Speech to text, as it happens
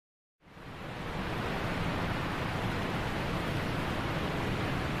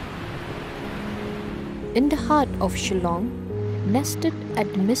In the heart of Shillong, nested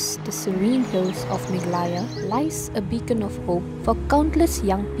amidst the serene hills of Meghalaya, lies a beacon of hope for countless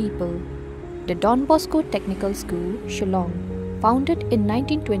young people. The Don Bosco Technical School, Shillong. Founded in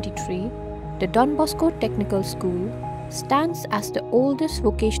 1923, the Don Bosco Technical School stands as the oldest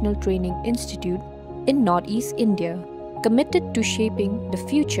vocational training institute in Northeast India, committed to shaping the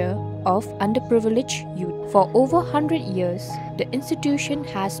future of underprivileged youth. For over 100 years, the institution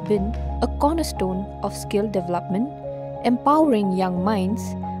has been a cornerstone of skill development, empowering young minds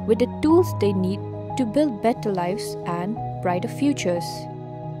with the tools they need to build better lives and brighter futures.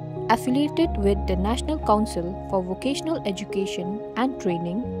 Affiliated with the National Council for Vocational Education and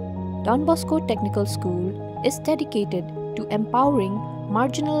Training, Don Bosco Technical School is dedicated to empowering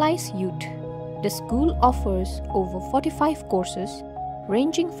marginalized youth. The school offers over 45 courses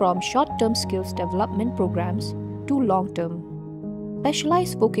ranging from short-term skills development programs to long-term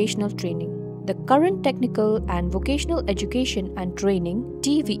specialized vocational training. The current Technical and Vocational Education and Training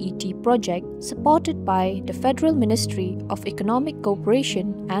 (TVET) project, supported by the Federal Ministry of Economic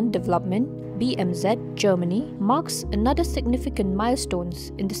Cooperation and Development (BMZ) Germany, marks another significant milestone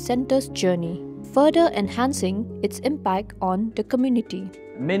in the center's journey, further enhancing its impact on the community.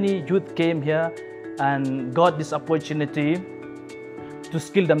 Many youth came here and got this opportunity to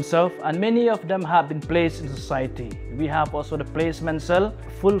skill themselves, and many of them have been placed in society. We have also the placement cell,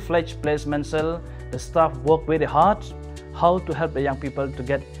 full-fledged placement cell. The staff work very hard how to help the young people to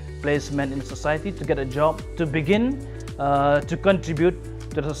get placement in society, to get a job, to begin to contribute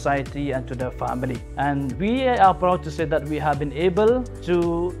to the society and to their family. And we are proud to say that we have been able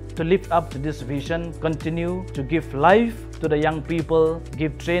to live up to this vision, continue to give life to the young people,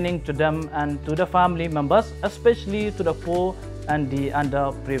 give training to them and to the family members, especially to the poor and the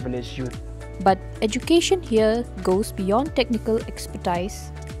underprivileged youth. But education here goes beyond technical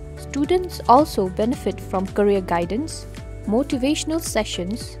expertise. Students also benefit from career guidance, motivational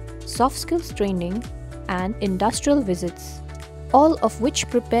sessions, soft skills training, and industrial visits, all of which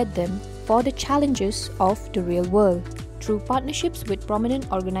prepare them for the challenges of the real world. Through partnerships with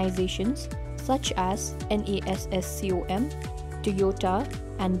prominent organizations such as NASSCOM, Toyota,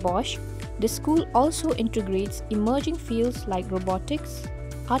 and Bosch, the school also integrates emerging fields like robotics,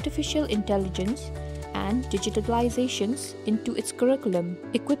 artificial intelligence, and digitalizations into its curriculum,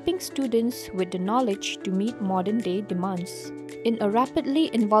 equipping students with the knowledge to meet modern-day demands. In a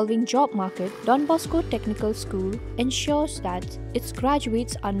rapidly evolving job market, Don Bosco Technical School ensures that its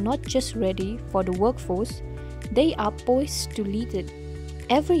graduates are not just ready for the workforce, they are poised to lead it.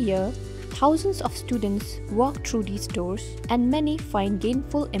 Every year, thousands of students walk through these doors, and many find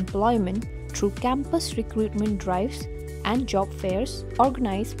gainful employment through campus recruitment drives and job fairs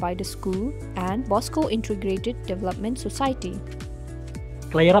organized by the school and Bosco Integrated Development Society.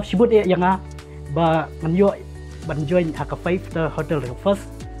 Klayarap sibut yang ba manyo banjoin haka 5 the hotel first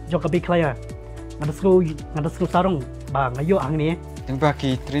jog kabi klaya ngadasku sarong ba ngayo ang ni yang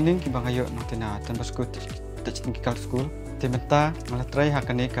bagi training ki bang ayo notina Don Bosco Technical School timenta malatrai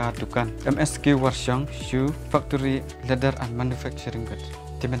hakane ka dukan MSQ Warshang Shoe Factory Leather and Manufacturing Goods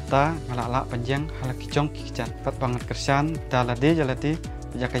timenta malala panjang halaki jong kijan pat banget kersan dalade jalati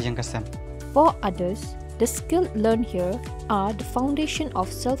jakayang kasam. For others, the skills learned here are the foundation of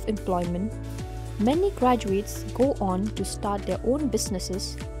self-employment. Many graduates go on to start their own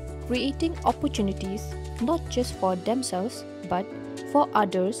businesses, creating opportunities not just for themselves but for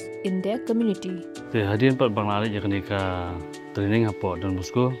others in their community. Hadirin pat bang lari jakani ka training hapo Don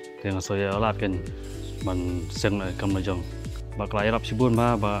Bosco dengan saya alakan ban seng kam najong ba klayarap sibun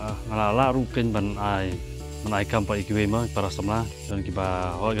ba ngalala ruken ban ai manai kam pa ikiwe ma para samla don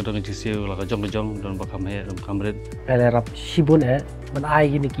kiba ho gadong jisiu la jong don ba kamret klayarap sibun ban ai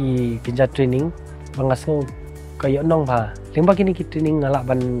gini ki kinja training bangasno kayo nong ba limba gini ki training ngala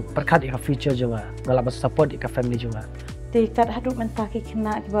ban perkat ka future jonga ngala ban support ka family jonga te kat hadu mentaki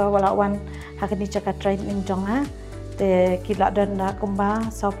kena kiba walawan hakani caka training jonga te kila dan da kumba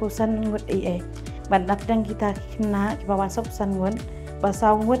saupusan ngut ban napdang kita kena kiba wan saupusan ngut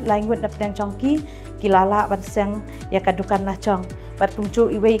basau ngut lain ngut napdang chongki kilala ban seng ya kadukan lah chong bat pungcu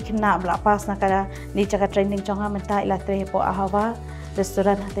iwe kena belapas nakala ni caka training jonga menta ila tre po ahawa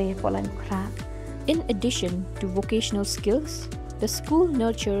restoran hate po lan kra. In addition to vocational skills, the school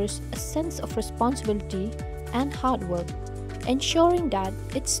nurtures a sense of responsibility and hard work, ensuring that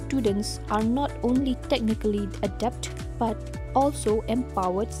its students are not only technically adept but also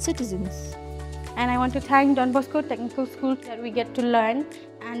empowered citizens. And I want to thank Don Bosco Technical School that we get to learn,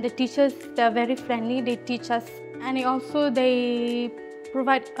 and the teachers, they're very friendly, they teach us, and they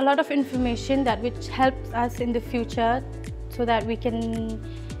provide a lot of information that which helps us in the future so that we can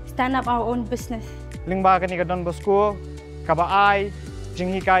stand up our own business. lingba kani ka Don Bosco ka ba ai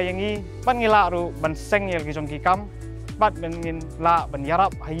jing hi ka yangi ban ngila ru ban seng yel ki jong ki kam bat ben ngin la ban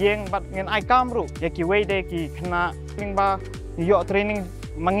yarap hayeng bat ngin ai kam ru ya ki wei de ki khna lingba yo training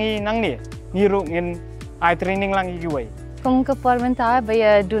mangi nang ni ngiru ngin ai training lang ki wei kung ka por menta ba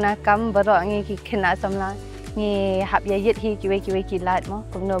ya duna kam baro ngi ki khna samla ngi hap ya yit hi ki wei ki lat mo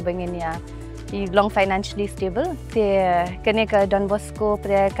kung no bangin ya long financially stable te kene ka Don Bosco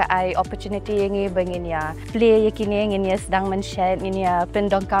pre ka ai opportunity ngi bangin ya play ya kini ngi ya sedang men-share ngi ya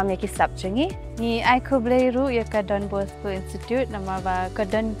pendong kam ya ki sap chengi ni ai ko blai ru ya ka Don Bosco Institute nama ba ka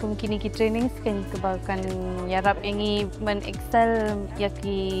don kum kini ki training skin ka ba kan yarap ngi men excel ya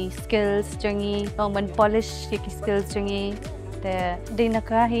ki skills chengi men polish ya ki skills chengi te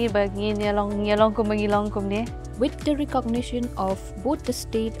dinaka hi bagi ni long kum mangilong kum ni. With the recognition of both the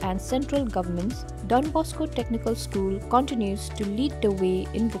state and central governments, Don Bosco Technical School continues to lead the way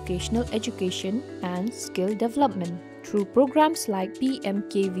in vocational education and skill development. Through programs like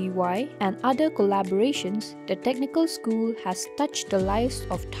PMKVY and other collaborations, the technical school has touched the lives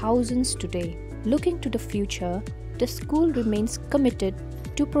of thousands today. Looking to the future, the school remains committed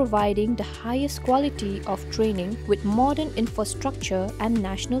to providing the highest quality of training with modern infrastructure and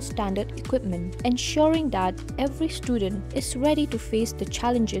national standard equipment, ensuring that every student is ready to face the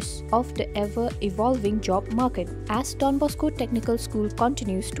challenges of the ever-evolving job market. As Don Bosco Technical School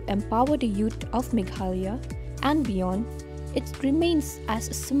continues to empower the youth of Meghalaya and beyond, it remains as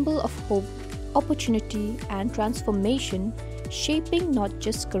a symbol of hope, opportunity and transformation, shaping not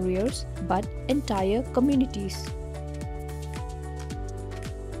just careers but entire communities.